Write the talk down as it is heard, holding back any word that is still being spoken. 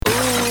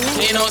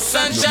Ain't no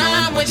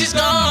sunshine when she's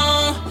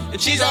gone,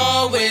 and she's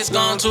always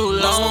gone too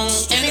long.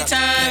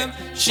 Anytime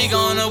she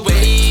gone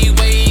away,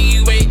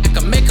 wait. I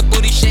can make a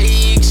booty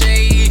shake.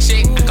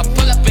 I can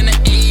pull up in the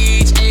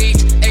H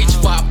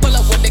while I pull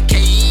up with the K.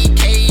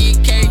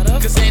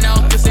 Cause ain't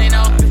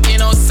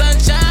no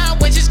sunshine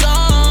when she's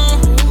gone.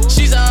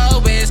 She's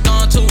always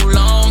gone too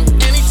long.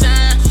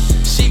 Anytime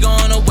she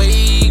gone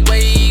away,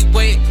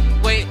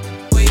 wait.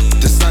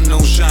 The sun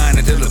don't shine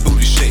until the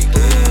booty shake.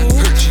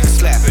 Her cheeks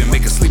slapping,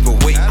 make her sleep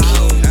awake.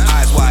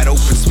 Eyes wide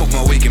open, smoke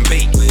my wake and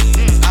bake.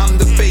 I'm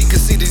the bait,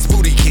 cause see these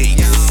booty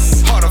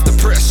cakes. Hard off the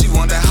press, she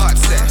want that hot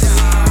sex.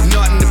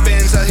 Not in the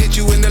Benz, I'll hit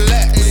you in the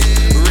left.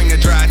 Ring a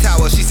dry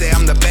towel, she say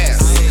I'm the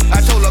best. I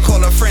told her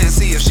call her friend,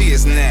 see if she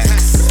is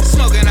next.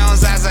 Smoking on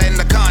Zaza in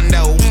the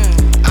condo.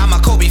 I'm a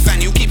Kobe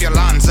fan, you keep your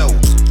Lonzo.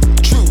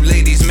 True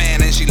ladies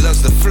man, and she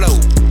loves the flow.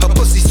 Her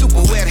pussy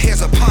super wet,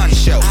 here's a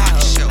poncho.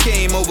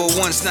 Came over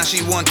once, now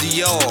she want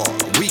Dior.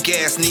 Weak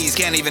ass knees,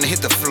 can't even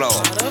hit the floor.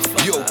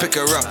 Yo, pick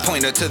her up,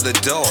 point her to the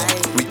door.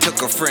 We took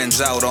her friends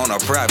out on a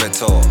private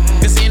tour.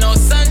 Cause ain't no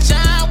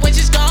sunshine when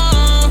she's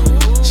gone.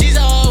 She's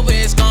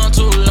always gone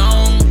too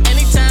long.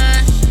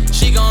 Anytime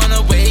she gone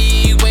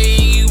away,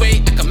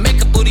 wait. I can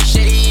make a booty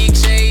shake.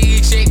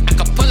 I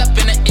can pull up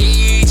in the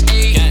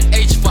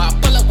H while I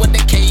pull up with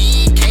the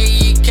K.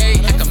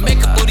 I can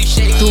make a booty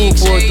shake.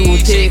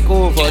 242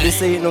 Takeover,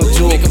 this ain't no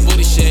joke. Make a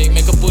booty shake,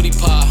 make a booty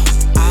pop.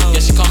 Yeah,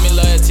 she call me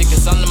loyalty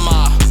cause I'm the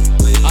mob.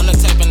 I'm the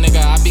type of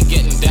nigga I be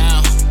getting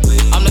down.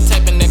 I'm the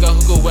type of nigga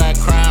who could wear a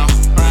crown.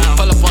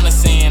 Pull up on the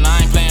scene, I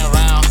ain't playing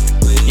around.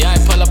 Yeah, I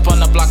pull up on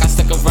the block, I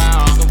stick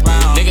around.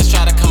 Niggas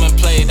try to come and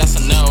play, that's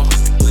a no.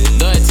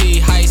 Loyalty,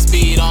 high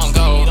speed, on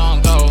go.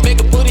 Make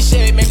a booty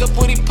shake, make a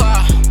booty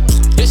pop.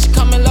 Yeah, she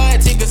call me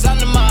loyalty cause I'm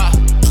the mob.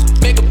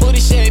 Make a booty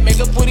shake, make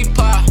a booty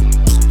pop.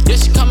 Yeah,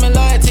 she call me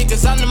loyalty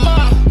cause I'm the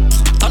mob.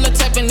 I'm the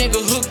type of nigga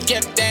who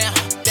get down.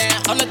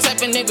 I'm the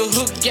type of nigga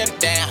who get it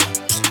down.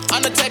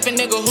 I'm the type of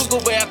nigga who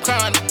could wear a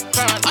crown.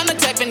 I'm the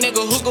type of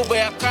nigga who could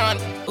wear a crown.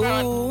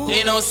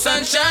 Ain't no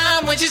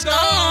sunshine when she's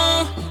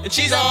gone, and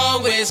she's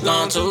always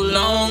gone too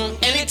long.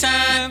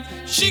 Anytime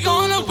she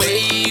gone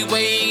away,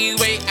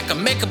 wait. I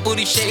can make a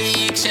booty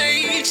shake.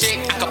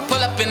 I can pull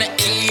up in the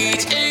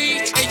H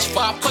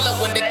while I pull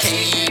up with the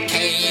K.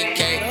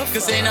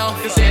 Cause ain't no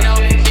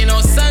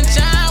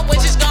sunshine when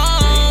she's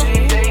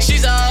gone.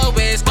 She's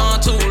always gone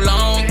too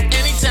long.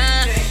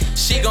 Anytime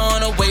she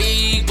gone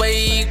away, wait.